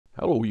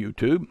Hello,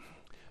 YouTube.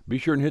 Be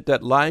sure and hit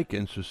that like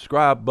and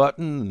subscribe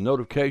button and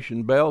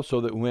notification bell so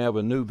that when we have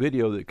a new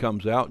video that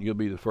comes out, you'll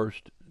be the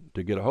first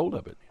to get a hold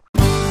of it.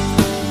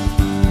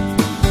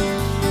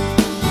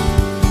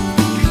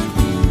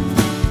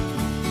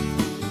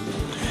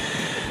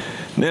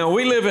 Now,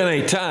 we live in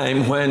a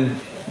time when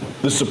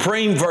the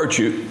supreme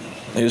virtue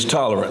is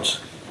tolerance.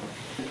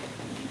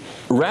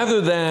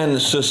 Rather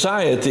than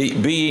society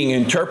being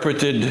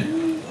interpreted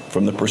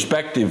from the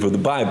perspective of the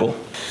Bible,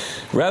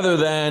 rather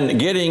than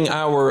getting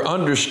our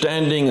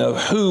understanding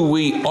of who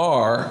we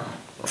are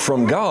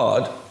from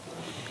God,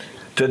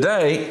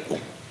 today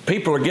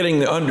people are getting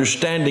the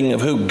understanding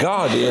of who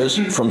God is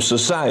from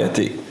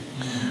society,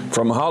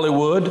 from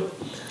Hollywood,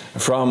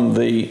 from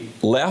the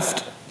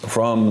left,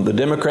 from the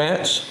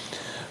Democrats,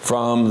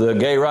 from the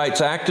gay rights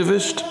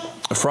activists,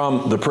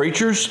 from the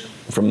preachers,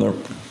 from the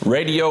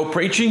radio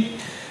preaching,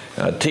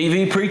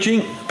 TV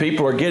preaching.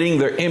 People are getting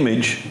their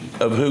image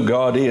of who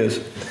God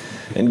is.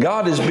 And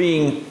God is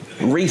being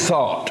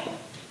rethought,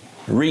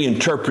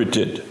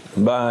 reinterpreted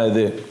by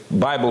the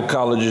Bible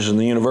colleges and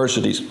the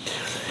universities.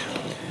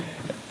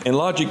 In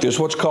logic, there's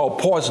what's called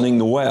poisoning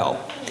the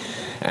well.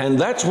 And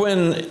that's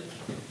when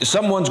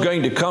someone's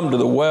going to come to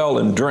the well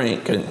and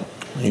drink, and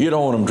you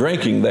don't want them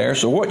drinking there.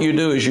 So what you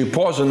do is you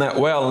poison that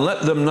well and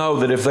let them know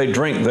that if they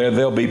drink there,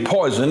 they'll be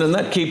poisoned, and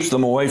that keeps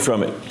them away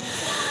from it.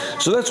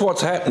 So that's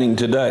what's happening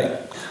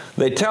today.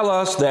 They tell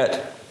us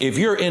that if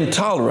you're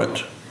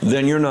intolerant,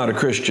 then you're not a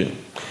Christian.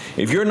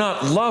 If you're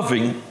not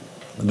loving,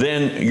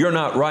 then you're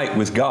not right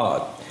with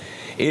God.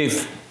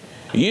 If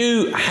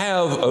you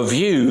have a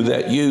view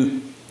that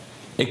you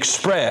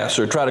express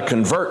or try to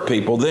convert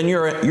people, then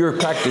you're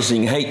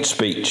practicing hate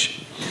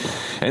speech.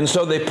 And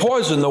so they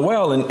poison the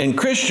well, and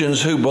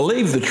Christians who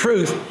believe the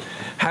truth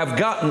have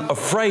gotten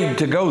afraid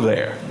to go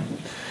there.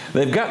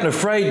 They've gotten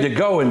afraid to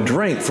go and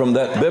drink from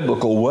that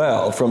biblical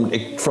well,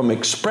 from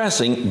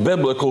expressing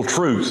biblical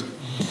truth.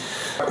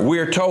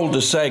 We're told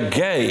to say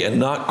gay and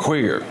not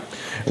queer.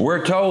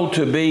 We're told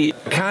to be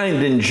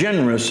kind and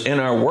generous in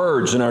our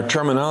words and our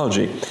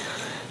terminology.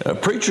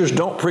 Preachers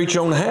don't preach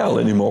on hell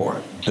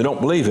anymore. They don't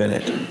believe in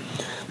it.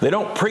 They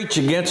don't preach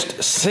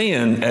against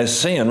sin as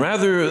sin.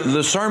 Rather,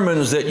 the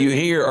sermons that you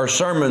hear are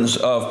sermons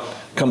of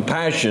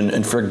compassion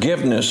and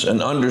forgiveness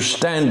and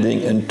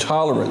understanding and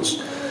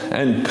tolerance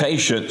and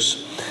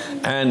patience.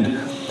 And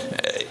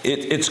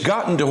it's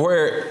gotten to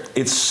where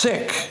it's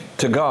sick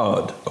to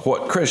God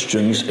what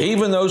Christians,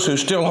 even those who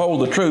still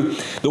hold the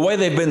truth, the way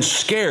they've been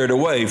scared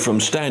away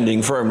from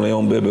standing firmly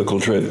on biblical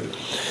truth.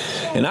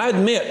 And I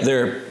admit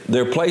there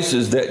are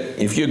places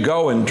that if you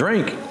go and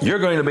drink, you're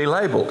going to be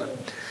labeled.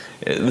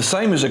 The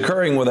same is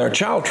occurring with our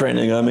child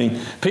training. I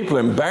mean, people are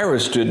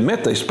embarrassed to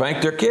admit they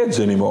spank their kids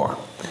anymore.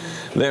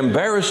 They're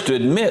embarrassed to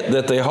admit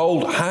that they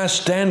hold high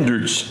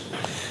standards.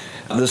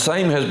 The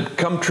same has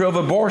come true of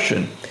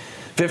abortion.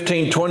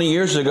 15, 20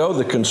 years ago,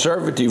 the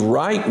conservative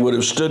right would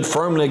have stood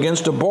firmly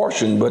against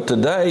abortion, but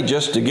today,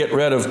 just to get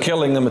rid of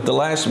killing them at the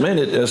last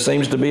minute,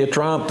 seems to be a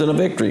triumph and a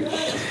victory.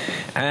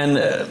 And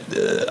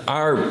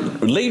our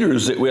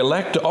leaders that we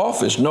elect to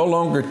office no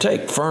longer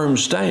take firm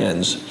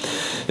stands.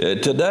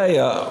 Today,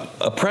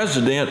 a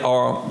president,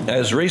 or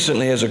as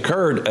recently has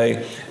occurred,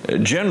 a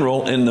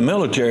general in the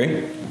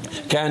military,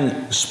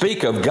 can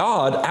speak of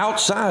God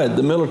outside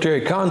the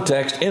military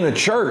context in a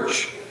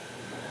church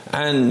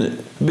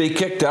and be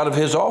kicked out of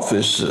his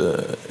office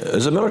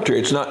as a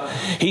military.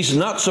 He's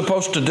not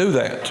supposed to do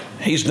that.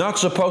 He's not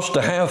supposed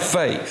to have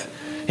faith.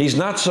 He's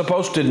not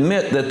supposed to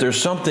admit that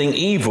there's something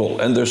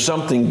evil and there's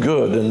something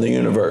good in the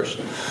universe.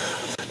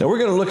 Now we're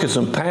going to look at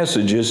some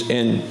passages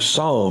in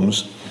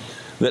Psalms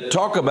that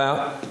talk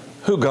about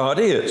who God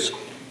is.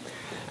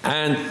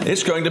 And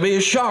it's going to be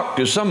a shock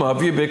to some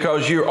of you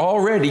because you're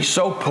already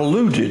so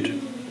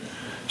polluted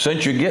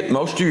since you get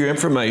most of your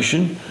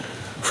information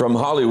from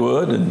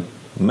Hollywood and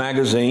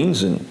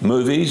magazines and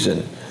movies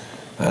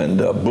and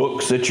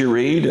books that you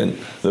read and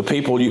the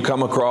people you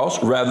come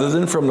across rather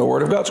than from the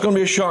Word of God. It's going to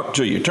be a shock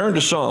to you. Turn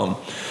to Psalm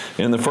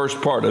in the first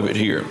part of it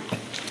here.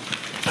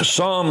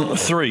 Psalm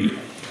 3.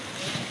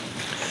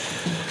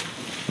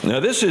 Now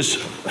this is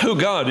who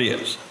God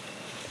is.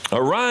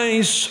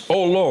 Arise,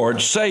 O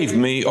Lord, save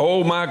me,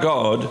 O my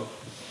God,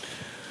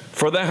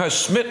 for thou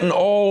hast smitten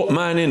all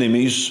mine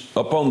enemies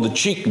upon the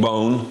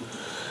cheekbone.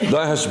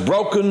 Thou hast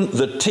broken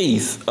the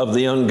teeth of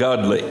the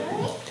ungodly.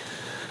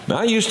 Now,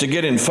 I used to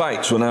get in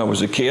fights when I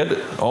was a kid,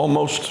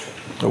 almost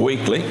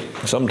weekly,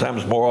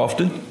 sometimes more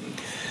often.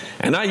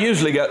 And I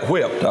usually got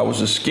whipped. I was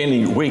a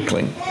skinny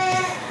weakling.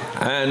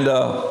 And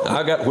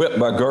I got whipped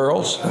by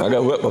girls. I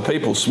got whipped by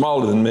people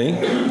smaller than me.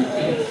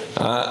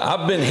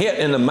 I've been hit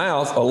in the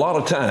mouth a lot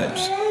of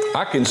times.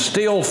 I can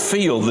still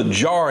feel the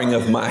jarring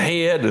of my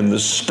head and the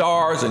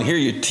stars and hear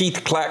your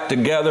teeth clack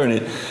together.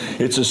 And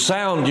it's a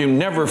sound you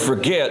never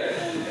forget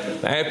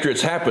after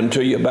it's happened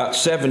to you about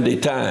 70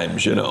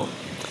 times, you know.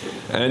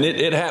 And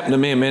it happened to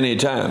me many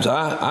times.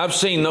 I've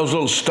seen those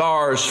little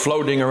stars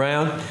floating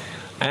around,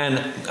 and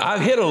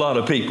I've hit a lot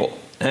of people.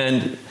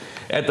 And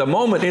At the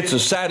moment, it's a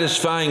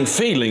satisfying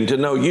feeling to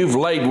know you've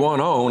laid one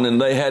on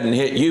and they hadn't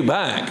hit you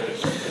back.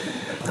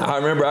 I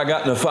remember I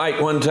got in a fight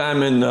one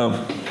time in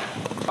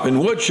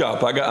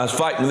woodshop. I was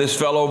fighting this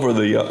fellow over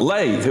the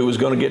lathe who was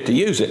going to get to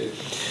use it.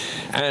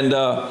 And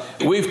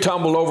we've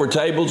tumbled over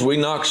tables, we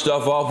knocked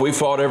stuff off, we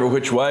fought every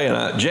which way, and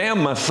I jammed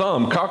my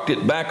thumb, cocked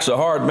it back so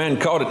hard, man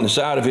caught it in the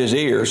side of his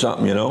ear or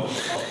something, you know.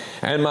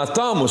 And my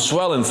thumb was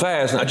swelling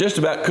fast, and I just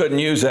about couldn't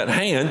use that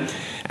hand.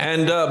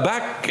 And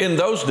back in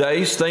those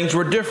days, things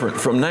were different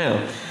from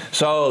now.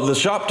 So the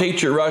shop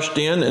teacher rushed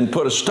in and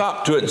put a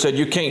stop to it and said,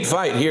 "You can't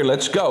fight here,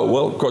 let's go."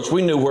 Well, of course,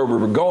 we knew where we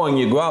were going.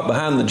 You go out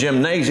behind the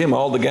gymnasium,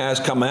 all the guys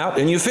come out,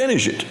 and you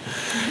finish it.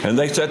 And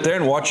they sit there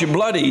and watch you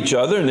bloody each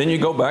other, and then you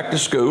go back to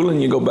school,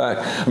 and you go back.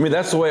 I mean,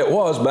 that's the way it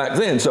was back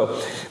then. So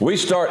we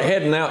start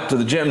heading out to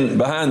the gym,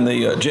 behind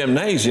the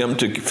gymnasium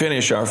to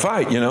finish our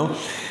fight, you know.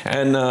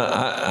 And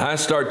I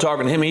started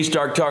talking to him, he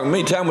started talking to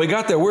me. Time we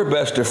got there, we're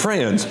best of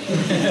friends.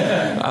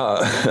 Now,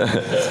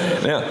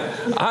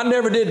 I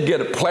never did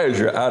get a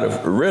pleasure out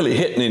of really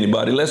hitting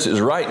anybody unless it was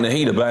right in the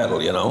heat of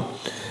battle, you know.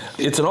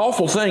 It's an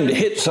awful thing to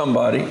hit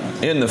somebody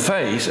in the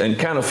face and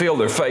kind of feel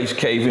their face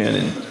cave in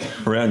and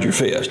around your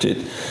fist.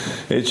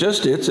 It's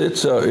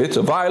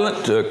a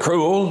violent,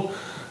 cruel,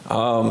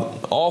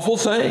 awful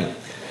thing.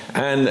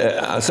 And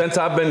since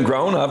I've been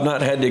grown, I've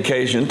not had the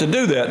occasion to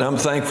do that, and I'm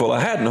thankful I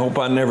hadn't. Hope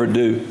I never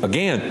do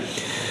again.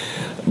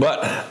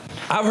 But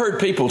I've heard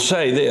people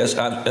say this.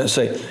 I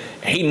say,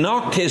 "He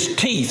knocked his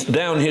teeth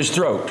down his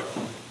throat."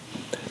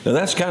 Now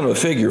that's kind of a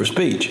figure of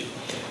speech.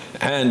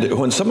 And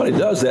when somebody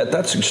does that,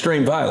 that's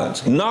extreme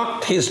violence.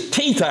 Knocked his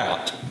teeth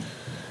out.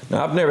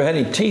 Now I've never had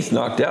any teeth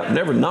knocked out,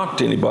 never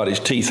knocked anybody's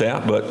teeth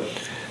out, but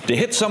to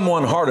hit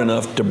someone hard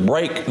enough to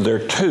break their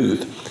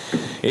tooth,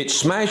 it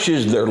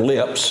smashes their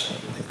lips,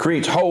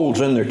 creates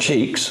holes in their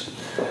cheeks,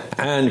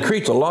 and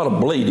creates a lot of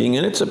bleeding,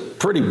 and it's a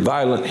pretty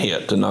violent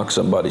hit to knock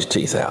somebody's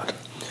teeth out.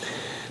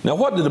 Now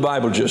what did the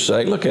Bible just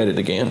say? Look at it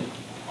again.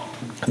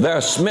 "Thou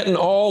hast smitten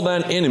all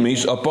thine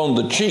enemies upon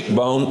the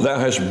cheekbone, thou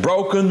hast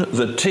broken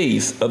the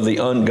teeth of the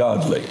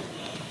ungodly."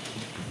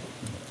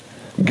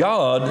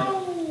 God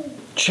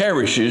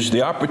cherishes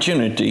the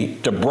opportunity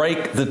to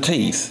break the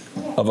teeth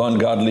of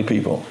ungodly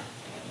people.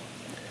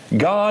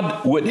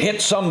 God would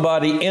hit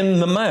somebody in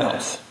the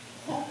mouth,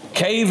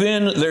 cave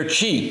in their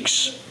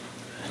cheeks,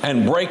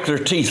 and break their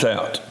teeth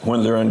out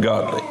when they're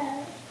ungodly.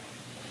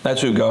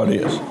 That's who God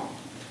is.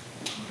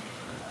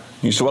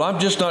 You say, "Well, I'm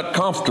just not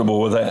comfortable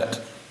with that."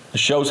 It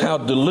shows how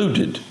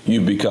deluded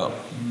you become.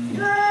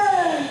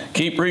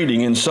 Keep reading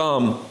in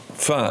Psalm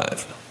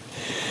 5.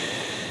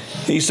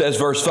 He says,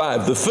 verse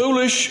 5, "The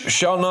foolish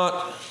shall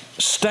not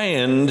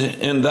stand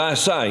in thy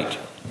sight.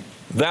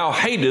 Thou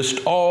hatest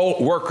all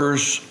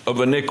workers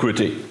of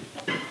iniquity."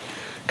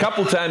 A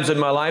couple times in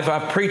my life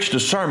I've preached a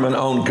sermon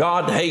on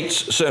God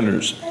hates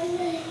sinners.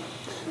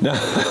 Now,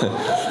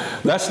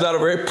 that's not a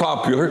very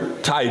popular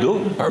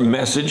title or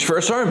message for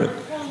a sermon.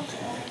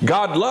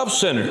 God loves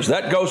sinners.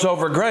 That goes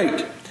over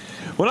great.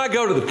 When I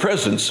go to the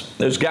prisons,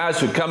 there's guys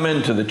who come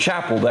into the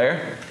chapel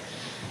there,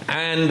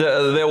 and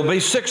there will be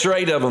 6 or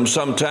 8 of them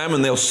sometime,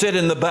 and they'll sit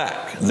in the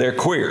back. They're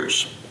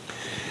queers.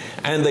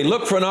 And they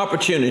look for an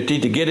opportunity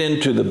to get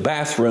into the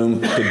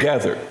bathroom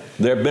together.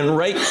 There have been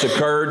rapes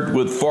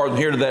occurred from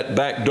here to that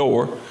back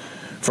door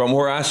from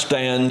where I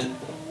stand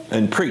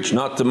and preach,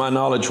 not to my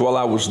knowledge while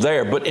I was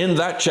there, but in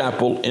that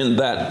chapel, in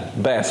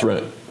that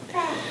bathroom.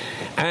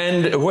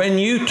 And when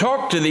you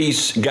talk to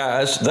these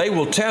guys, they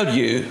will tell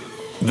you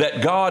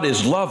that God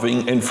is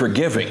loving and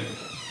forgiving,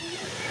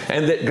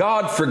 and that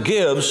God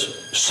forgives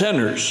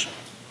sinners.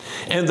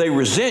 And they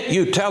resent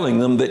you telling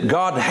them that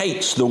God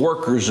hates the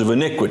workers of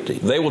iniquity.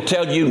 They will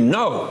tell you,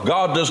 no,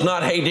 God does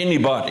not hate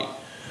anybody.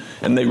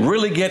 And they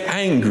really get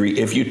angry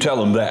if you tell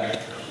them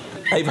that.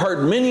 They've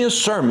heard many a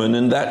sermon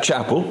in that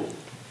chapel,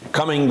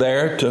 coming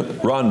there to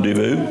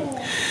rendezvous.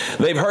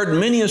 They've heard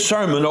many a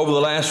sermon over the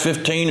last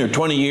 15 or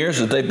 20 years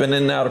that they've been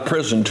in and out of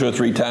prison 2 or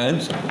 3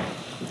 times.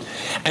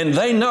 And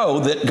they know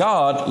that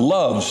God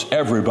loves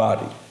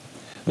everybody.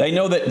 They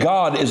know that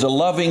God is a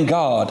loving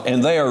God,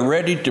 and they are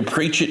ready to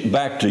preach it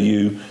back to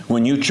you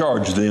when you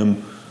charge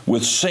them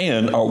with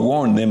sin or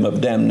warn them of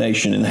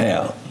damnation in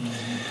hell.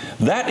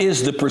 That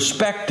is the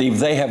perspective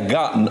they have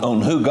gotten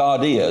on who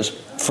God is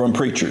from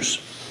preachers.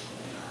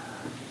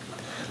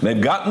 They've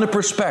gotten the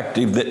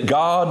perspective that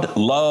God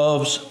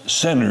loves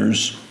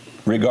sinners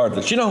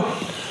regardless. You know,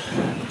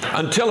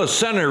 until a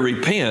sinner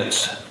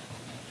repents,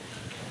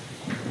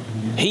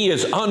 he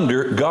is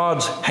under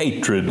God's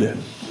hatred.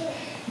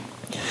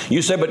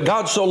 You say, but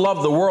God so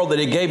loved the world that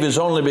He gave His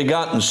only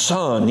begotten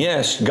Son.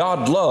 Yes,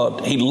 God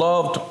loved. He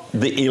loved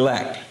the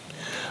elect.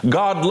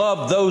 God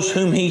loved those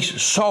whom He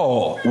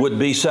saw would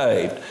be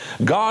saved.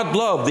 God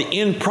loved the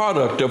end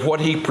product of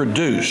what He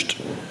produced.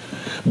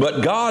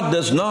 But God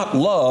does not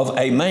love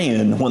a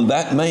man when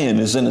that man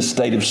is in a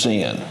state of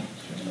sin.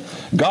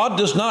 God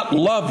does not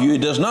love you. He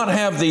does not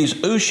have these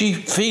ooshy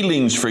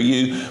feelings for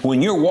you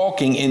when you're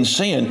walking in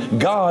sin.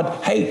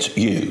 God hates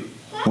you.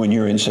 when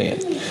you're in sin.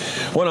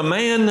 When a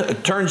man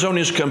turns on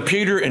his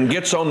computer and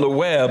gets on the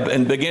web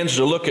and begins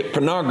to look at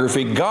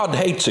pornography, God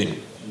hates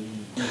him.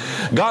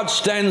 God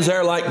stands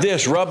there like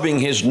this, rubbing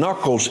his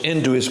knuckles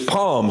into his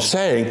palm,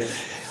 saying,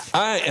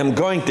 I am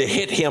going to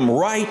hit him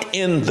right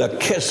in the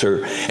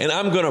kisser, and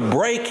I'm going to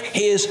break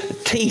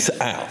his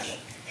teeth out.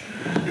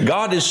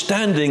 God is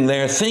standing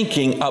there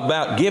thinking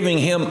about giving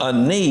him a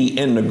knee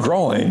in the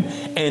groin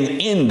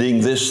and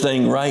ending this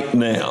thing right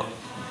now.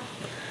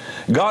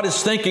 God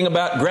is thinking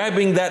about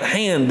grabbing that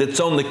hand that's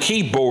on the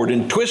keyboard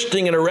and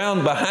twisting it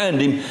around behind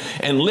him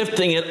and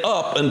lifting it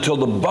up until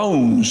the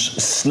bones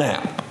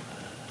snap.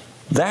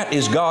 That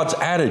is God's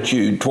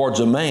attitude towards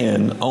a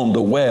man on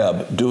the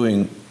web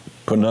doing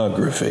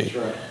pornography.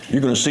 Right.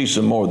 You're going to see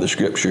some more of the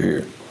scripture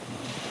here.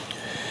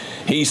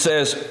 He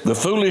says, the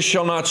foolish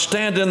shall not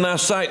stand in thy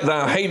sight.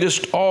 Thou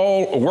hatest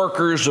all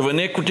workers of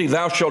iniquity.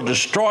 Thou shalt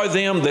destroy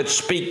them that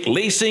speak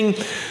leasing.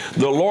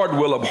 The Lord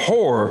will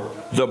abhor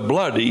the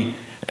bloody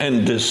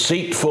and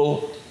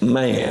deceitful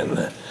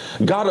man.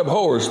 God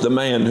abhors the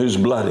man who's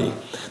bloody,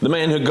 the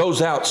man who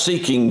goes out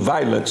seeking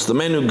violence, the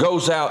man who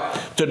goes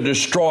out to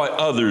destroy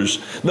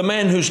others, the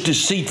man who's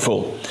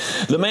deceitful,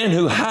 the man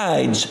who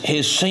hides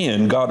his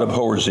sin. God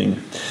abhors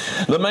him.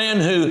 The man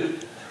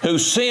who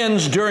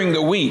sins during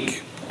the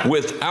week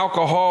with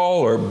alcohol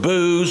or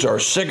booze or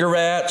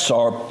cigarettes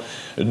or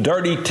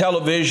dirty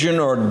television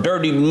or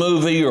dirty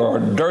movie or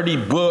dirty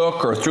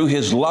book or through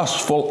his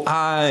lustful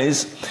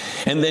eyes,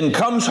 and then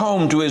comes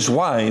home to his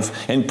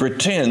wife and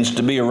pretends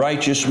to be a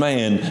righteous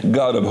man,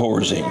 God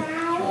abhors him.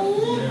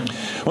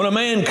 When a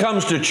man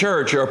comes to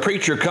church or a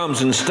preacher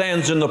comes and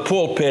stands in the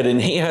pulpit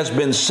and he has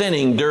been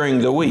sinning during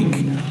the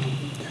week,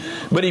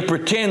 but he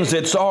pretends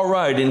it's all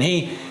right and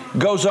he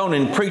goes on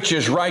and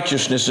preaches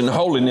righteousness and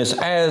holiness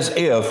as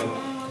if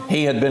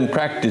he had been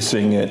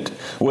practicing it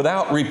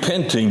without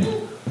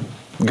repenting,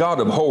 God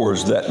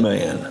abhors that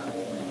man.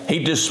 He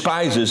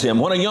despises him.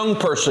 When a young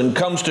person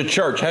comes to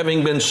church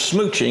having been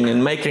smooching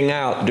and making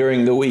out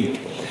during the week,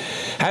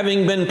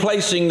 having been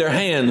placing their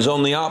hands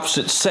on the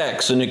opposite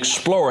sex and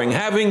exploring,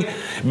 having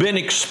been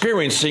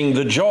experiencing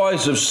the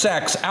joys of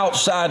sex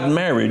outside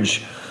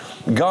marriage,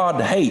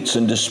 God hates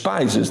and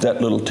despises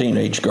that little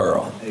teenage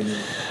girl.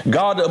 Amen.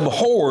 God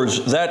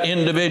abhors that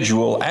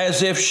individual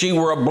as if she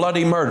were a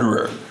bloody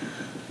murderer,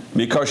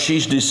 because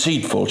she's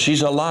deceitful,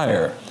 she's a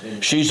liar,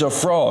 she's a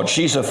fraud,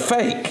 she's a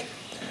fake.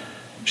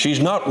 She's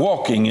not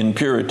walking in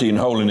purity and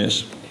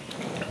holiness.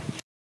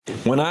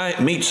 When I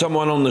meet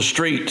someone on the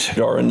street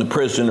or in the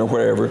prison or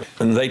wherever,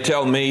 and they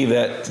tell me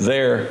that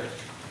they're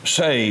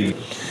saved,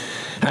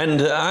 and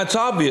it's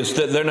obvious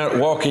that they're not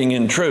walking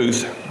in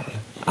truth,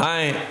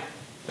 I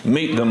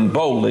meet them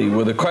boldly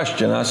with a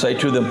question. I say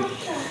to them,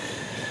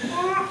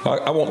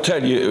 I won't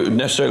tell you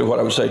necessarily what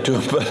I would say to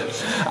them,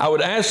 but I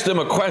would ask them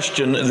a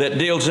question that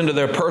deals into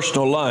their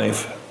personal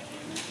life,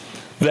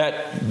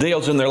 that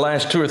deals in their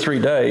last 2 or 3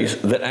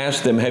 days, that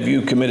asks them, have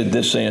you committed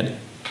this sin?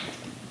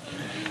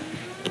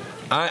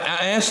 I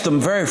ask them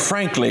very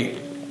frankly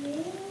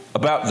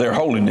about their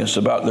holiness,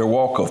 about their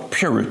walk of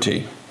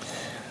purity.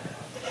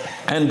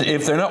 And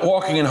if they're not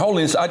walking in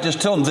holiness, I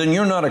just tell them, then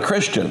you're not a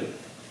Christian.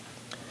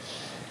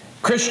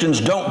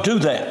 Christians don't do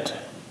that.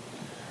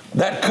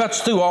 That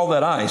cuts through all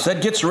that ice.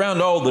 That gets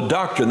around all the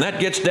doctrine. That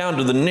gets down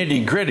to the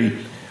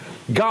nitty-gritty.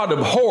 God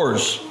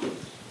abhors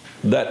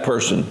that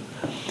person.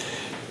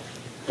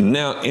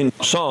 Now in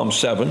Psalm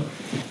 7,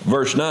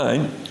 verse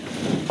 9,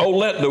 oh,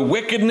 let the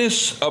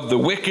wickedness of the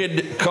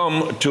wicked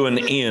come to an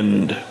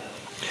end,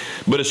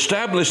 but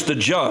establish the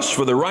just,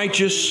 for the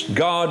righteous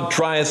God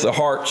trieth the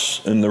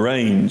hearts and the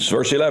reins.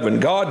 Verse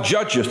 11, God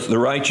judgeth the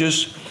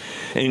righteous,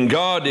 and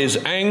God is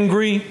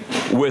angry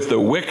with the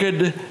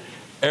wicked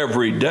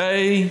every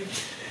day.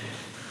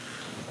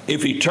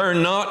 If he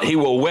turn not, he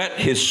will whet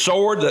his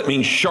sword. That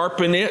means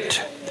sharpen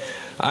it.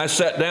 I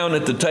sat down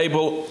at the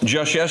table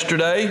just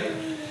yesterday,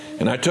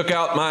 and I took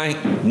out my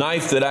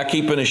knife that I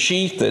keep in a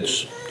sheath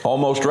that's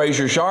almost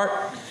razor sharp.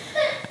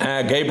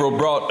 Gabriel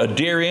brought a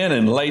deer in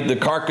and laid the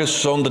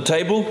carcass on the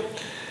table,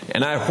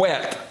 and I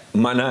whet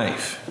my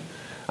knife.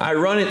 I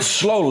run it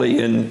slowly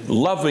and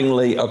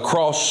lovingly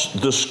across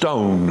the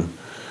stone,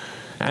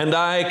 and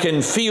I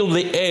can feel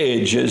the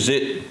edge as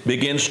it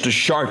begins to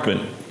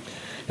sharpen.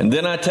 And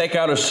then I take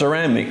out a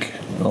ceramic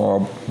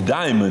or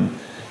diamond,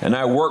 and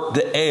I work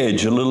the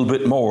edge a little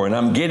bit more, and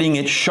I'm getting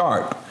it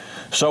sharp.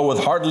 So with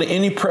hardly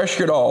any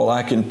pressure at all,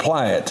 I can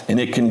ply it, and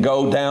it can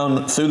go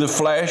down through the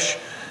flesh,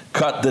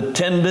 cut the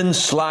tendon,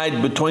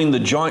 slide between the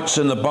joints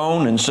and the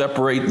bone, and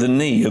separate the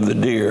knee of the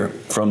deer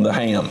from the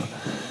ham.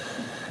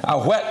 I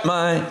whet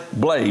my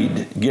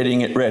blade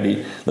getting it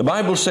ready. The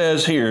Bible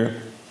says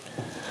here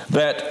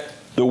that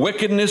the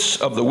wickedness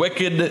of the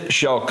wicked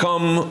shall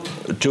come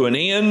to an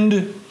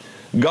end.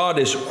 God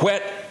has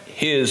whet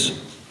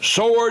his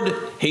sword.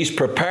 He's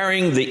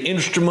preparing the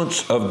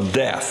instruments of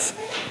death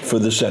for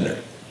the sinner.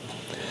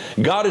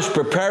 God is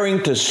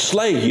preparing to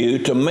slay you,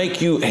 to make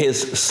you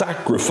his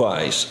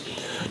sacrifice,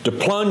 to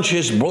plunge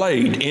his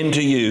blade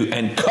into you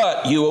and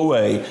cut you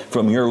away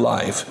from your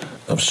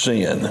life of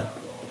sin.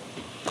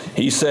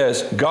 He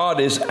says, God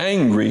is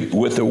angry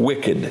with the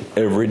wicked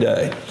every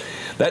day.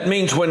 That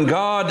means when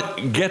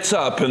God gets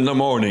up in the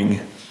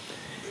morning,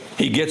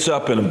 He gets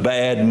up in a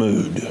bad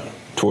mood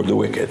toward the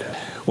wicked.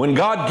 When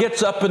God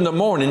gets up in the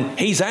morning,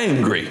 He's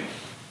angry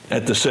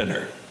at the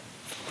sinner.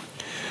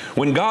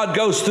 When God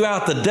goes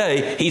throughout the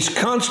day, He's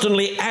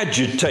constantly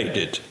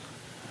agitated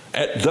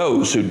at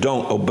those who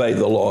don't obey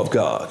the law of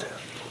God.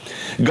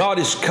 God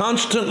is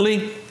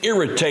constantly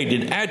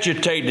irritated,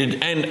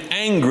 agitated, and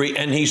angry,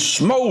 and He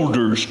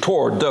smolders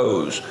toward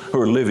those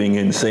who are living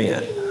in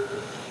sin.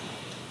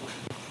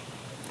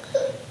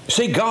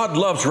 See, God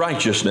loves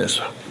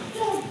righteousness,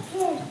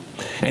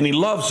 and He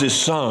loves His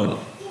Son,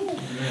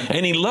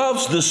 and He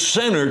loves the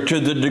sinner to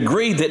the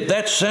degree that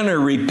that sinner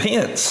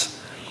repents.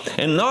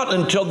 And not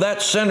until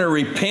that sinner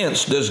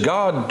repents does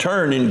God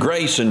turn in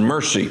grace and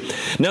mercy.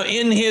 Now,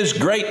 in His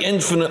great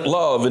infinite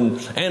love and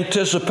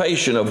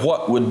anticipation of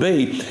what would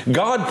be,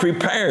 God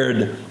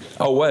prepared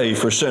a way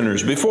for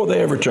sinners before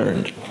they ever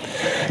turned.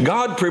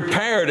 God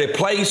prepared a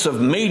place of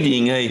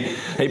meeting,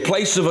 a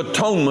place of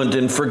atonement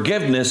and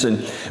forgiveness,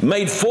 and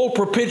made full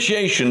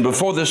propitiation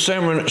before the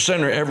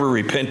sinner ever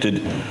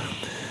repented.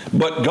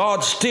 But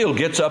God still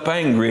gets up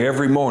angry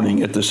every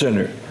morning at the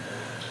sinner.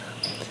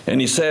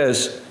 And He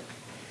says,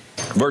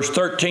 verse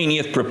 13, He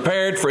hath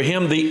prepared for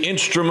him the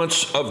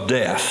instruments of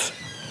death.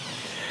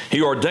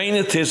 He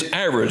ordaineth His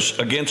arrows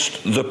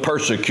against the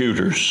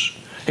persecutors.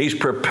 He's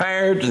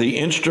prepared the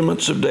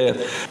instruments of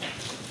death.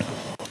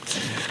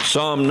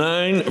 Psalm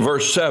 9,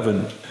 verse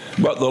 7,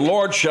 but the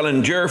Lord shall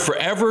endure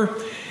forever.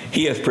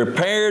 He hath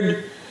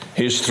prepared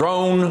His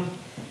throne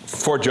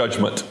for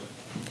judgment.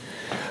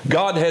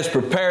 God has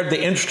prepared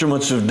the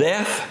instruments of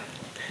death.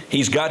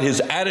 He's got His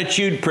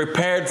attitude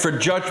prepared for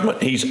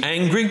judgment. He's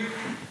angry.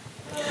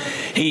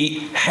 He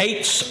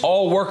hates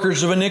all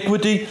workers of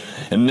iniquity,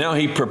 and now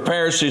He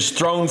prepares His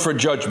throne for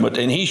judgment.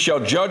 And He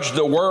shall judge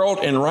the world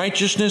in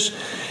righteousness.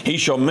 He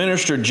shall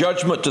minister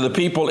judgment to the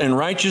people in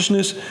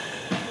righteousness.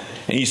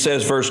 And He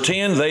says, verse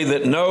 10, they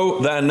that know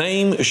Thy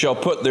name shall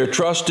put their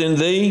trust in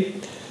Thee.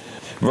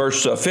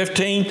 Verse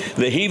 15,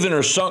 the heathen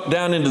are sunk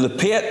down into the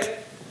pit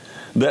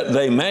that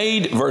they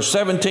made. Verse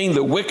 17,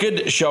 the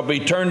wicked shall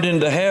be turned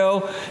into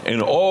hell,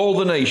 and all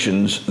the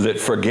nations that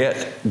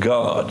forget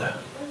God.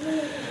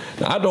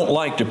 I don't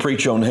like to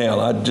preach on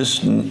hell. I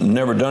just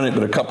never done it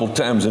but a couple of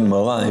times in my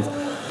life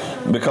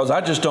because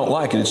I just don't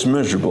like it. It's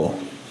miserable.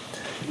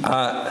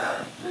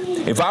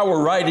 If I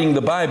were writing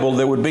the Bible,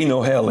 there would be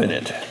no hell in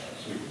it.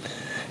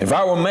 If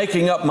I were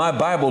making up my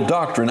Bible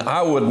doctrine,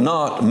 I would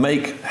not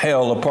make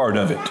hell a part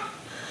of it.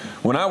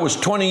 When I was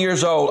 20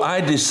 years old,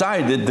 I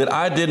decided that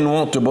I didn't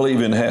want to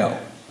believe in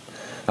hell.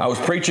 I was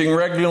preaching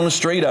regularly on the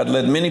street. I'd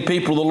led many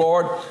people to the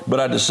Lord, but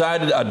I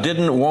decided I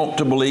didn't want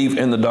to believe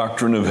in the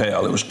doctrine of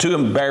hell. It was too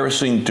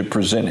embarrassing to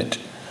present it.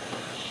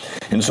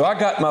 And so I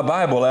got my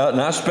Bible out,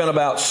 and I spent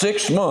about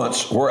 6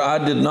 months where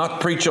I did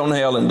not preach on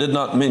hell and did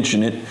not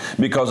mention it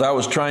because I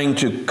was trying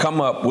to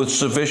come up with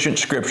sufficient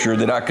scripture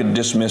that I could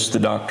dismiss the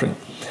doctrine.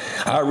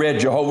 I read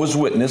Jehovah's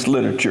Witness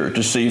literature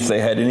to see if they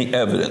had any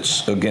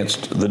evidence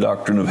against the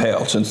doctrine of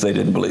hell, since they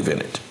didn't believe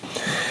in it.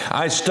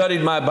 I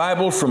studied my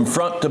Bible from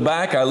front to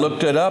back. I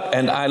looked it up,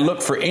 and I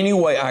looked for any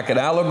way I could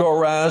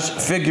allegorize,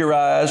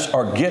 figurize,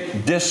 or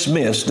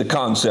dismiss the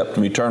concept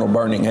of eternal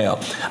burning hell.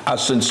 I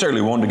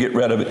sincerely wanted to get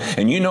rid of it.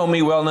 And you know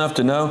me well enough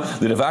to know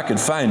that if I could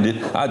find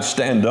it, I'd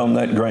stand on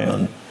that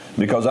ground,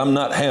 because I'm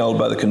not held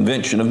by the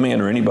convention of men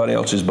or anybody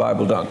else's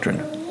Bible doctrine.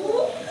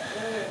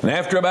 And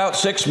after about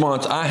 6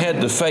 months, I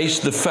had to face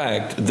the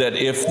fact that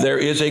if there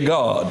is a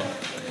God,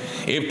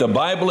 if the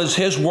Bible is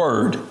His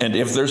Word, and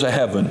if there's a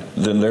heaven,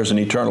 then there's an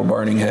eternal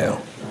burning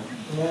hell.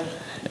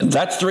 And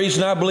that's the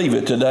reason I believe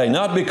it today.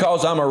 Not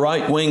because I'm a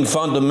right-wing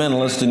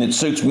fundamentalist and it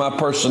suits my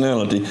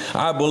personality.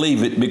 I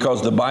believe it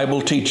because the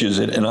Bible teaches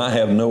it, and I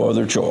have no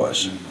other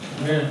choice.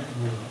 Amen.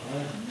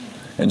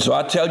 And so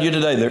I tell you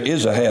today, there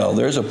is a hell.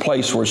 There's a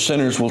place where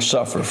sinners will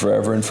suffer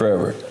forever and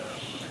forever.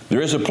 There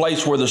is a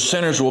place where the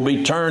sinners will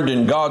be turned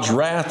in God's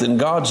wrath and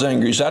God's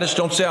anger. So I just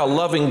don't see how a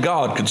loving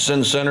God could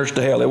send sinners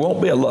to hell. There won't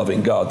be a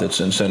loving God that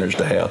sends sinners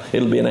to hell.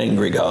 It'll be an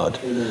angry God.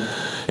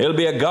 It'll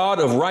be a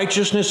God of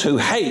righteousness who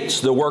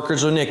hates the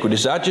workers of iniquity.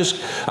 So I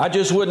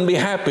just wouldn't be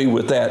happy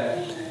with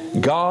that.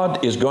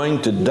 God is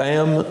going to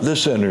damn the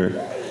sinner,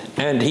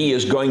 and He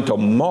is going to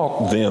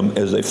mock them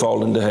as they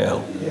fall into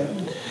hell.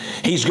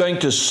 He's going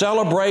to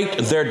celebrate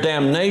their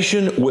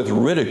damnation with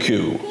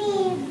ridicule.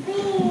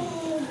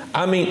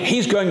 I mean,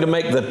 He's going to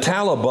make the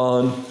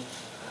Taliban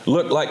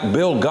look like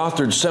Bill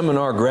Gothard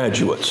seminar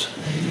graduates.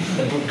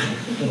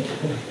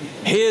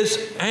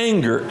 His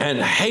anger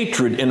and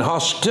hatred and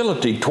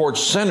hostility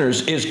towards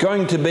sinners is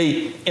going to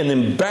be an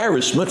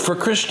embarrassment for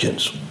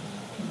Christians.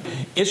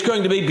 It's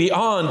going to be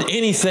beyond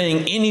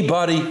anything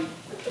anybody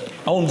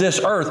on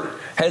this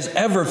earth has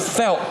ever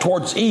felt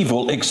towards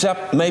evil,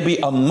 except maybe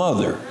a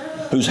mother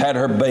who's had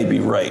her baby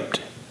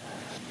raped.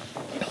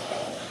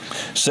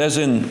 It says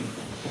in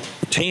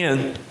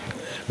 10,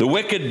 The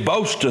wicked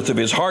boasteth of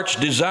his heart's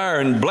desire,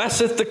 and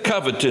blesseth the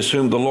covetous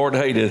whom the Lord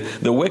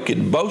hateth. The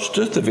wicked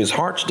boasteth of his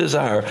heart's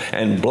desire,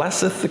 and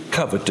blesseth the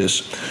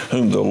covetous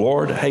whom the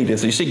Lord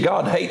hateth. You see,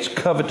 God hates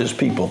covetous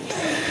people.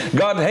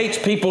 God hates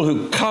people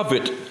who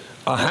covet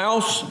a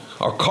house,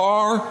 a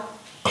car,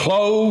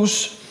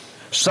 clothes,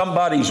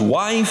 somebody's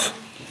wife,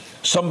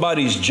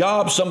 somebody's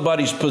job,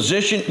 somebody's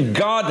position.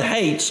 God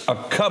hates a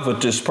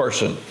covetous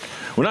person.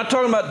 We're not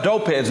talking about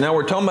dopeheads now.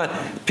 We're talking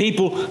about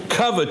people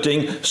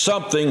coveting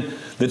something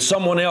that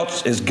someone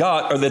else has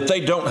got or that they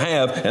don't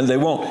have and they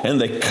want, and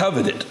they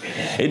covet it.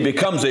 It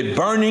becomes a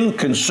burning,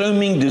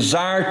 consuming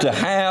desire to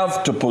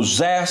have, to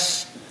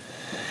possess.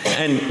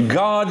 And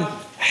God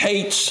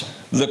hates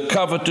the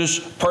covetous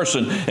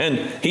person. And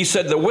he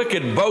said the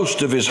wicked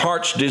boast of his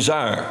heart's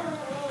desire.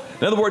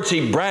 In other words,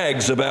 he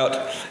brags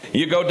about,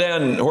 you go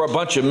down where a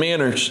bunch of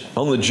men are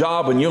on the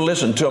job and you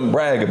listen to them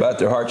brag about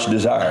their heart's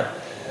desire.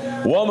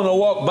 A woman will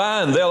walk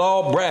by and they'll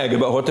all brag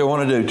about what they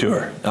want to do to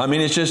her. I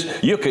mean, it's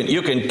just, you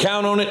can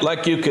count on it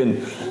like you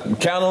can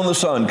count on the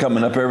sun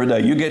coming up every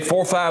day. You get 4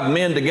 or 5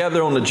 men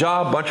together on the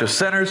job, a bunch of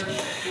sinners.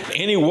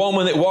 Any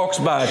woman that walks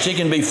by, she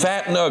can be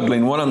fat and ugly,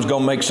 and one of them's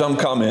going to make some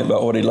comment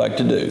about what he'd like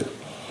to do.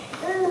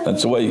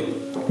 That's the way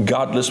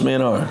godless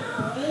men are.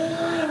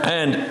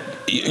 And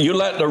you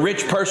let the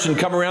rich person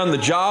come around the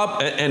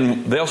job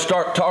and they'll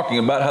start talking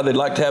about how they'd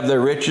like to have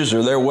their riches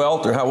or their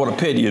wealth or what a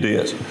pity it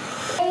is.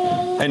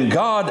 And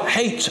God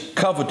hates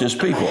covetous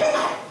people.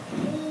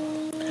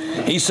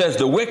 He says,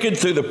 the wicked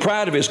through the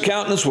pride of his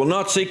countenance will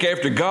not seek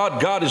after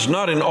God. God is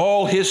not in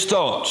all his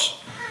thoughts.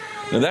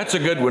 Now that's a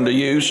good one to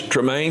use,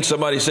 Tremaine.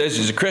 Somebody says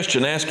he's a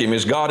Christian. Ask him,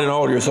 is God in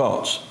all your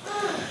thoughts?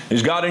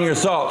 Is God in your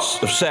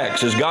thoughts of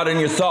sex? Is God in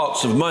your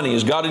thoughts of money?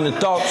 Is God in the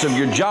thoughts of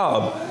your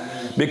job?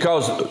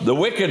 Because the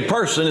wicked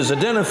person is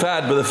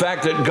identified by the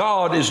fact that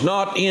God is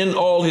not in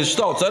all his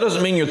thoughts. That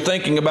doesn't mean you're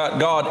thinking about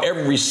God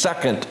every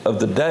second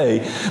of the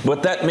day,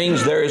 but that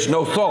means there is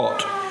no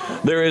thought.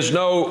 There is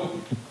no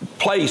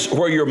place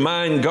where your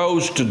mind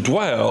goes to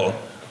dwell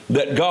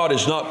that God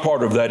is not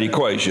part of that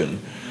equation.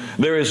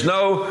 There is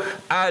no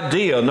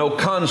idea, no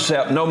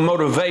concept, no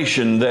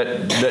motivation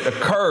that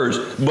occurs,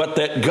 but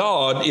that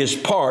God is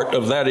part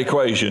of that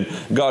equation.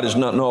 God is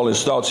not in all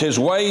his thoughts. His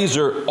ways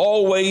are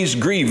always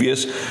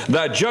grievous.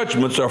 Thy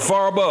judgments are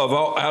far above,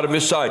 out of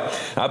his sight.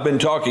 I've been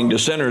talking to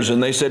sinners,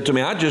 and they said to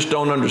me, I just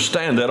don't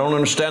understand. I don't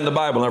understand the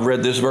Bible. And I've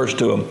read this verse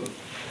to them.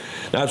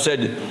 And I've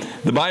said,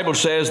 the Bible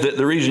says that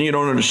the reason you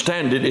don't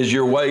understand it is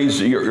your ways,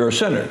 you're a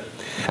sinner.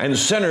 And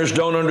sinners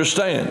don't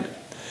understand.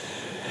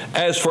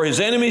 As for his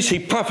enemies, he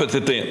puffeth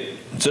at them.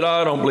 He said,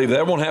 I don't believe that.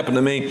 It won't happen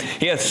to me.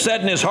 He hath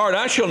said in his heart,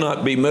 I shall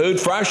not be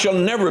moved, for I shall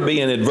never be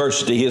in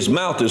adversity. His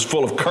mouth is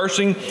full of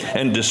cursing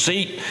and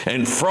deceit,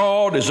 and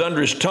fraud is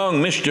under his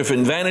tongue. Mischief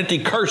and vanity.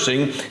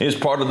 Cursing is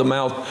part of the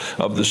mouth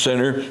of the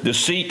sinner.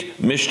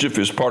 Deceit, mischief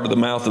is part of the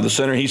mouth of the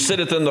sinner. He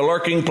sitteth in the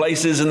lurking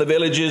places in the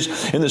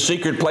villages. In the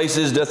secret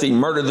places doth he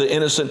murder the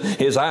innocent.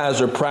 His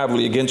eyes are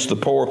privately against the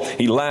poor.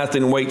 He lieth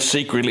in wait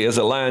secretly as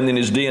a lion in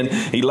his den.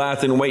 He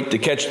lieth in wait to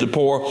catch the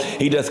poor.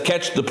 He doth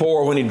catch the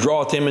poor when he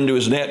draweth him into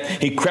his net.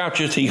 He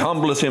croucheth, he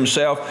humbleth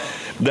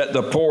himself, that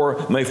the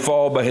poor may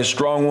fall by his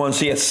strong ones.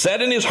 He hath said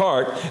in his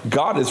heart,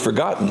 God is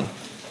forgotten.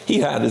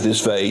 He hideth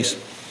his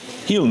face.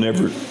 He'll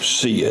never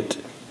see it.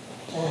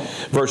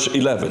 Verse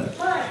 11.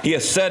 He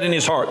hath said in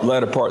his heart, the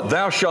latter part,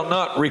 thou shalt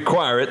not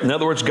require it. In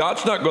other words,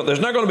 there's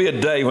not going to be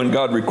a day when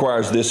God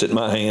requires this at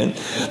my hand.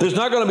 There's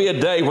not going to be a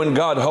day when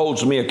God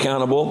holds me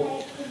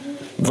accountable.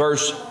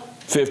 Verse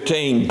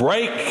 15.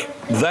 Break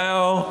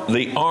thou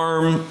the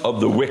arm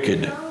of the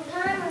wicked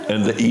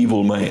and the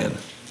evil man.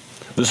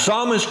 The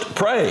psalmist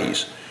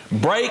prays,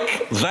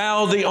 break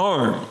thou the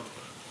arm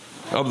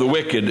of the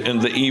wicked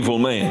and the evil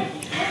man.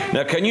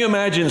 Now, can you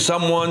imagine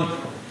someone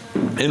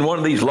in one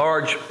of these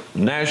large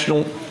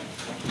national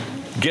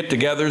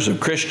get-togethers of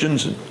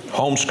Christians and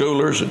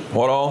homeschoolers and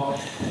what all,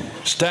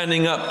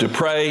 standing up to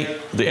pray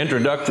the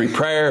introductory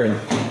prayer, and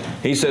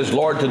he says,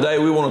 Lord, today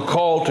we want to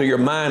call to your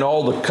mind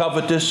all the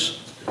covetous,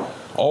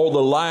 all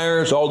the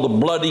liars, all the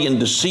bloody and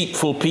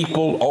deceitful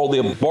people, all the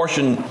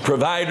abortion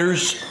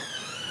providers,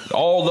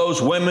 all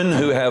those women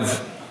who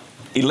have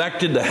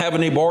elected to have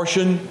an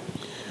abortion,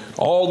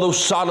 all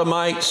those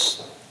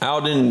sodomites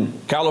out in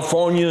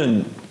California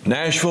and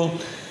Nashville.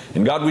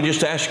 And God, we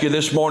just ask you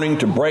this morning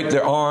to break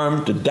their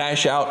arm, to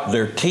dash out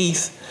their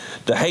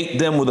teeth, to hate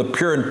them with a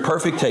pure and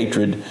perfect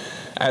hatred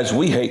as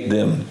we hate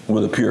them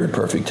with a pure and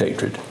perfect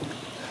hatred.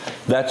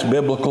 That's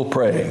biblical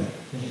praying.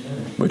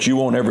 But you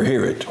won't ever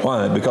hear it.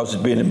 Why? Because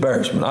it'd be an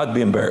embarrassment. I'd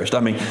be embarrassed. I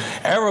mean,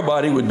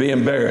 everybody would be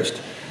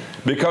embarrassed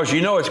because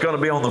you know it's going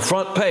to be on the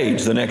front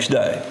page the next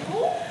day.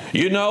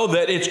 You know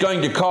that it's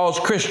going to cause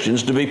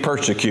Christians to be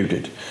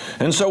persecuted.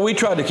 And so we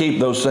try to keep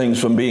those things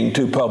from being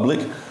too public.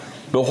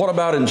 But what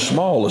about in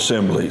small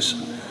assemblies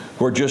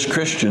where just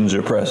Christians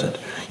are present?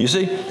 You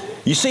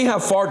see how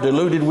far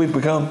diluted we've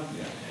become?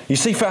 You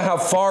see how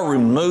far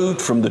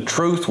removed from the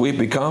truth we've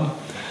become?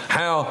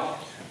 How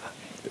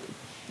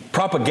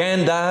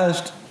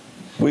propagandized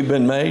we've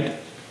been made.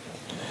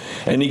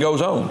 And he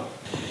goes on.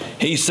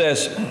 He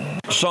says,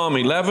 Psalm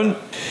 11,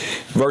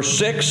 verse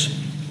 6.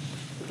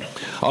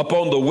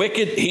 Upon the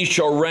wicked he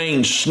shall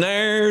rain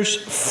snares,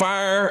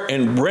 fire,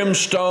 and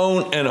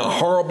brimstone, and a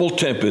horrible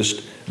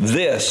tempest.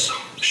 This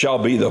shall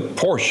be the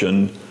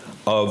portion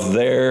of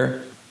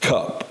their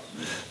cup.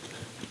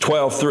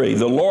 12:3.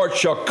 The Lord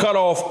shall cut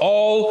off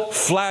all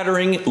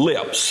flattering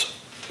lips.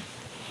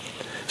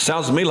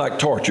 Sounds to me like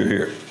torture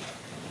here.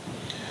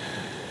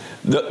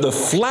 The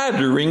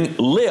flattering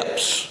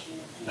lips,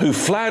 who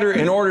flatter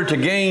in order to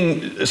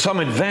gain some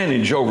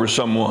advantage over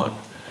someone.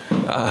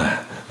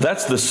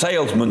 That's the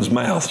salesman's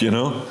mouth, you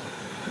know,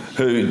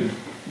 who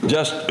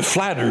just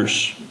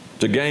flatters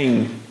to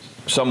gain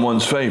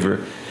someone's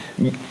favor.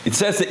 It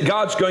says that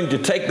God's going to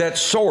take that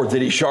sword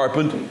that he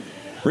sharpened,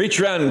 reach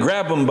around and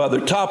grab them by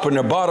their top and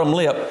their bottom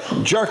lip,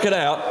 jerk it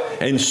out,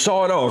 and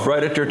saw it off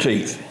right at their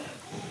teeth.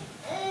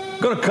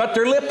 Going to cut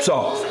their lips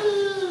off.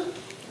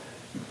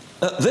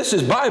 This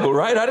is Bible,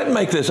 right? I didn't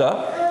make this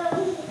up.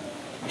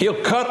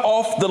 He'll cut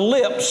off the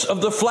lips of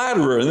the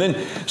flatterer. And then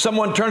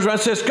someone turns around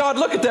and says, God,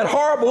 look at that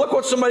horrible. Look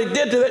what somebody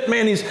did to that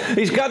man.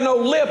 He's got no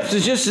lips.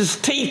 It's just his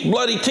teeth,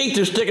 bloody teeth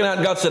are sticking out.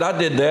 And God said, I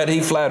did that.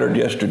 He flattered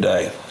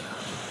yesterday.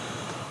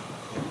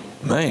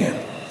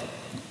 Man.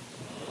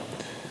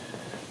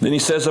 Then he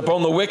says,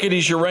 upon the wicked he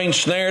shall rain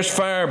snares,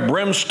 fire,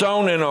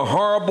 brimstone, and a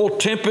horrible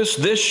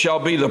tempest. This shall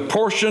be the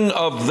portion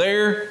of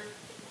their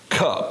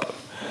cup.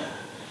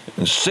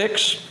 And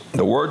 6,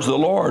 the words of the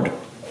Lord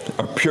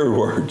are pure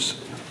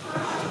words.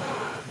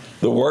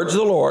 The words of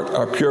the Lord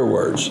are pure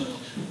words.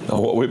 Now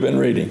what we've been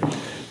reading.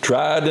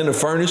 Tried in a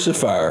furnace of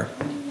fire,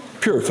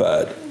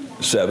 purified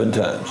 7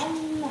 times.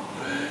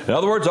 In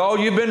other words, all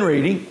you've been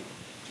reading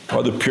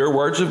are the pure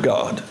words of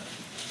God.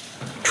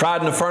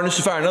 Tried in a furnace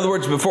of fire. In other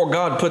words, before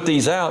God put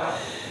these out,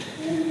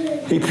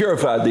 he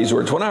purified these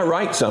words. When I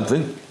write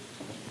something,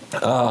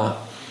 I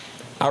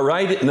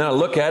write it and then I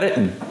look at it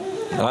and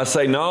I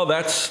say, no,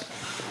 that's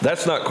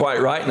not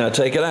quite right, and I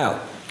take it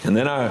out. And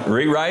then I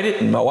rewrite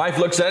it, and my wife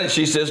looks at it, and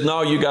she says,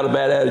 no, you got a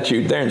bad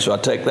attitude there, and so I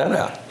take that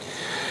out.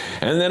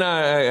 And then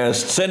I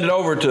send it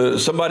over to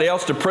somebody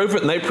else to proof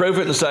it, and they proof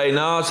it and say,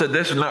 no, I said,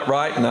 this is not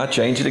right, and I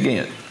change it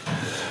again.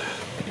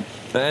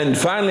 And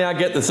finally, I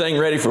get the thing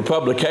ready for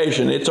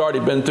publication. It's already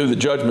been through the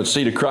judgment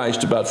seat of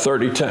Christ about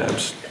 30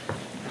 times.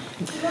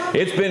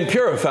 It's been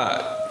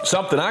purified.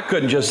 Something I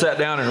couldn't just sit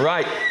down and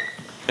write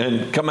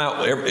and come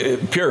out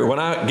pure. When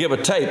I give a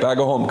tape, I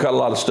go home and cut a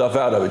lot of stuff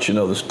out of it, you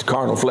know, this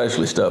carnal,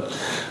 fleshly stuff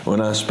when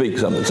I speak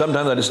something.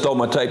 Sometimes I just throw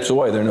my tapes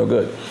away. They're no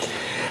good.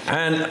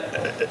 And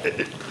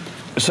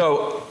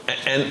so,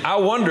 and I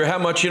wonder how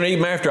much, you know,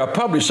 even after I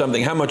publish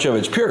something, how much of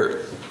it's pure.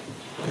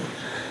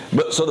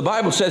 But so the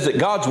Bible says that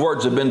God's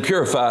words have been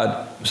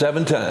purified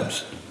 7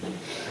 times.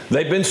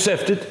 They've been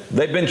sifted.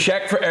 They've been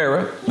checked for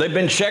error. They've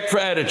been checked for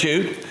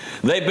attitude.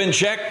 They've been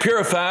checked,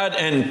 purified,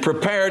 and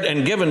prepared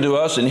and given to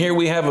us. And here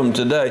we have them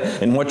today.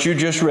 And what you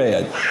just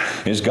read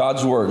is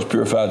God's words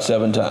purified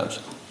 7 times.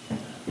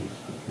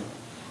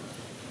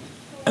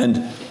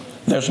 And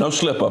there's no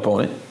slip up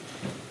on it.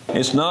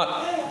 It's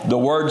not the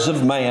words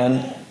of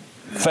man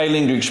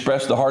failing to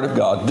express the heart of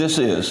God. This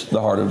is the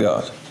heart of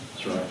God.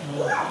 That's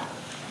right.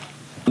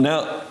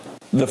 Now,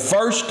 the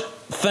first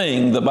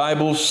thing the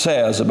Bible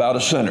says about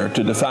a sinner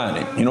to define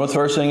him, you know what the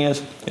first thing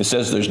is? It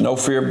says there's no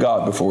fear of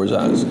God before his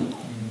eyes.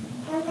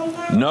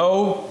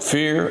 No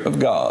fear of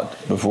God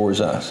before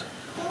his eyes.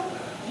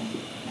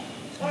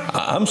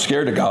 I'm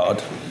scared of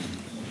God.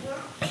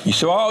 You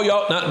say, oh, you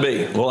ought not to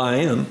be. Well, I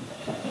am.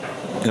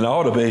 And I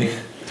ought to be.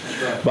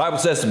 The Bible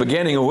says the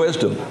beginning of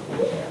wisdom.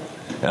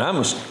 And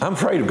I'm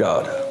afraid of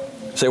God.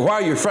 Say, why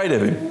are you afraid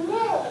of him?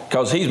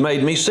 Because he's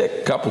made me sick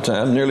a couple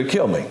times, nearly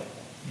killed me.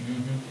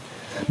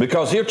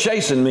 Because he'll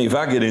chasten me if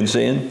I get in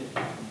sin.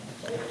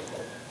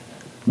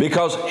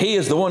 Because he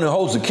is the one who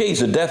holds the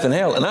keys of death and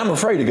hell. And I'm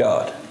afraid of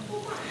God.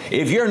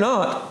 If you're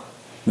not,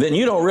 then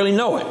you don't really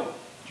know him.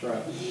 That's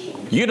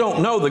right. You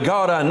don't know the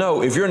God I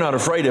know if you're not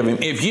afraid of him.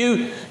 If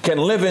you can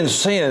live in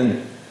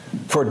sin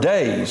for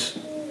days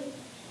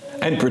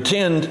and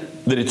pretend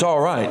that it's all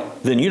right,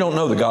 then you don't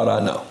know the God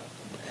I know.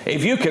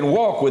 If you can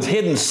walk with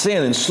hidden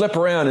sin and slip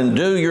around and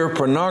do your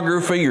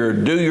pornography or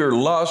do your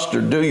lust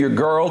or do your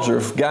girls or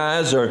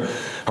guys or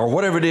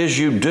whatever it is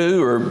you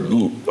do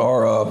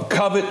or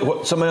covet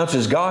what someone else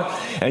has got,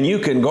 and you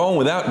can go on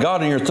without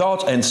God in your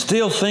thoughts and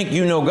still think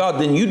you know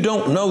God, then you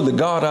don't know the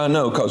God I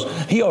know, because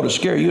he ought to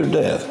scare you to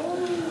death.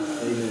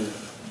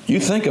 You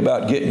think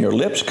about getting your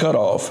lips cut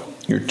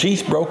off, your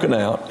teeth broken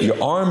out,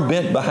 your arm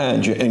bent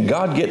behind you, and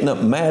God getting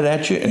up mad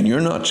at you and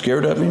you're not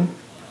scared of him?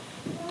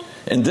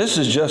 And this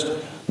is just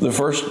the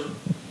first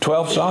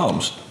 12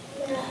 Psalms.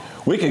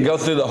 We could go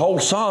through the whole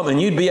Psalm and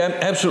you'd be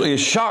absolutely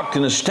shocked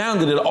and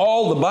astounded at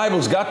all the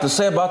Bible's got to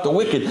say about the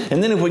wicked.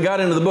 And then if we got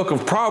into the book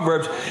of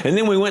Proverbs, and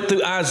then we went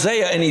through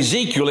Isaiah and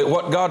Ezekiel at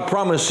what God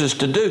promises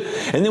to do,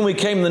 and then we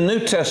came to the New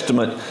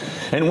Testament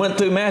and went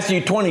through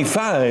Matthew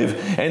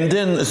 25, and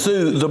then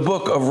through the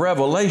book of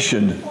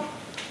Revelation,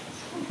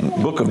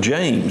 book of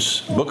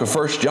James, book of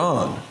 1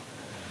 John,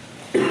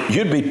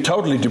 you'd be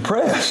totally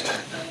depressed.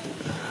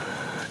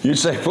 You'd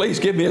say, please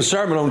give me a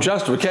sermon on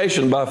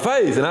justification by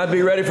faith, and I'd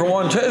be ready for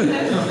one too.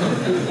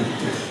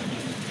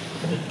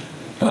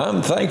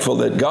 I'm thankful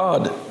that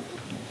God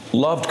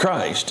loved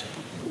Christ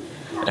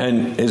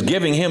and is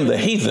giving him the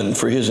heathen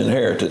for his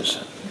inheritance.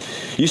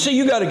 You see,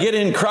 you got to get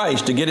in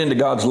Christ to get into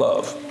God's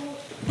love.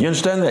 You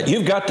understand that?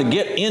 You've got to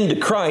get into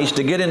Christ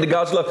to get into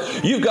God's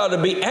love. You've got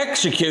to be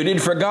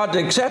executed for God to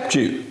accept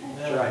you.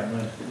 That's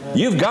right.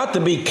 You've got to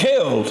be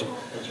killed.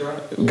 That's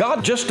right.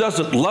 God just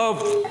doesn't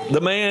love the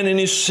man in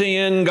his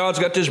sin. God's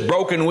got this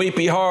broken,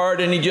 weepy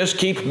heart, and he just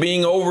keeps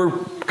being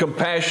over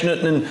compassionate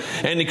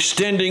and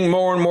extending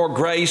more and more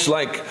grace,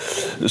 like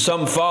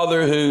some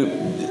father who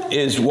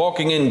is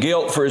walking in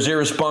guilt for his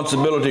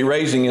irresponsibility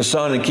raising his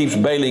son and keeps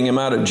bailing him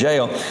out of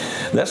jail.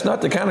 That's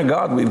not the kind of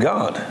God we've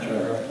got.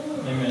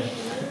 Amen.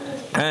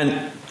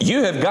 And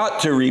you have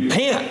got to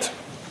repent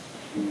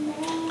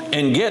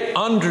and get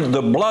under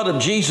the blood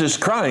of Jesus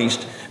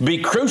Christ, be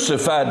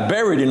crucified,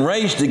 buried, and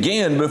raised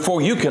again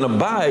before you can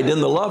abide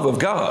in the love of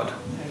God.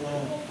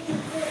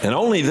 And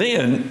only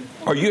then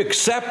are you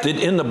accepted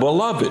in the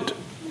beloved.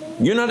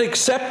 You're not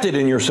accepted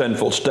in your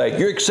sinful state.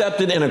 You're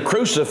accepted in a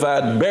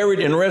crucified, buried,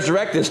 and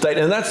resurrected state,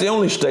 and that's the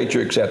only state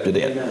you're accepted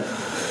in.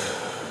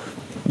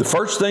 The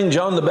first thing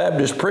John the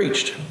Baptist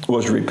preached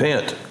was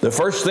repent. The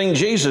first thing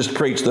Jesus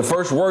preached, the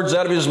first words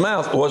out of his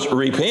mouth was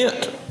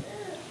repent.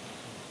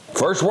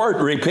 First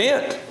word,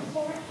 repent.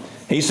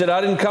 He said,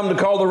 I didn't come to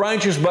call the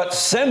righteous, but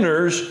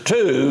sinners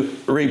to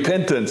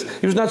repentance.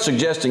 He was not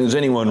suggesting there's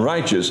anyone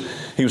righteous.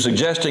 He was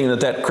suggesting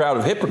that that crowd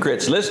of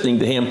hypocrites listening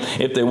to him,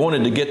 if they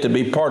wanted to get to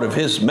be part of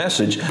his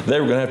message, they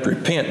were going to have to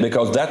repent,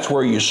 because that's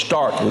where you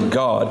start with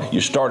God. You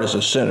start as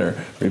a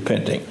sinner,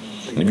 repenting.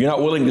 And if you're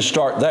not willing to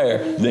start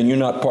there, then you're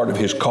not part of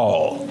his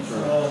call.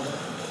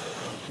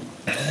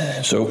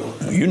 So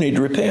you need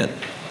to repent.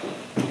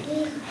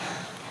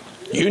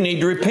 You need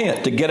to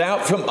repent to get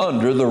out from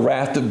under the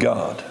wrath of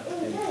God.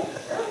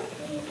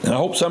 And I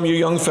hope some of you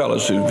young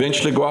fellows who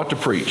eventually go out to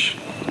preach,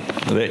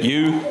 that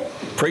you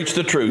preach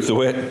the truth the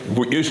way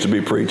it used to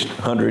be preached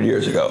 100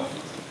 years ago,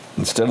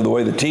 instead of the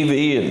way the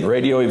TV and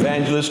radio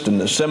evangelists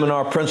and the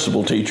seminar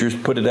principal teachers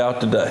put it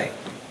out today.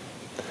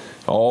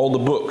 All the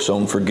books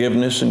on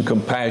forgiveness and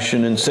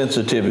compassion and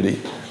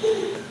sensitivity.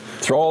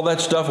 Throw all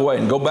that stuff away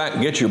and go back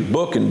and get your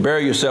book and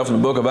bury yourself in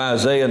the book of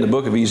Isaiah and the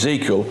book of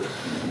Ezekiel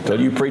until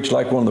you preach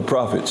like one of the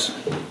prophets.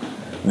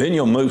 Then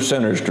you'll move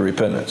sinners to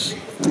repentance.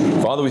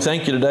 Father, we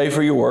thank you today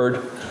for your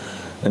word.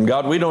 And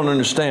God, we don't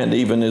understand,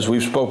 even as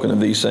we've spoken of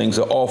these things,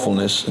 the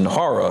awfulness and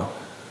horror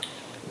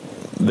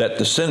that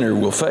the sinner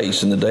will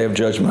face in the day of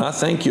judgment. I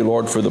thank you,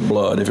 Lord, for the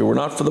blood. If it were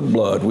not for the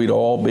blood, we'd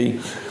all be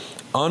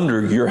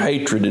under your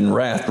hatred and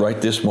wrath right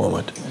this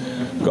moment.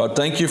 God,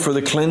 thank you for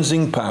the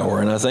cleansing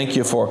power. And I thank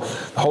you for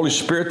the Holy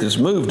Spirit that's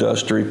moved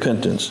us to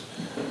repentance.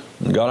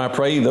 And God, I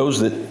pray those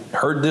that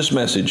heard this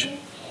message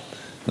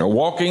and are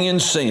walking in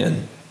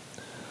sin,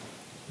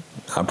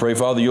 I pray,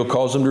 Father, you'll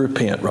cause them to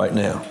repent right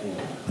now.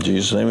 In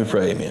Jesus' name we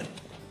pray, amen.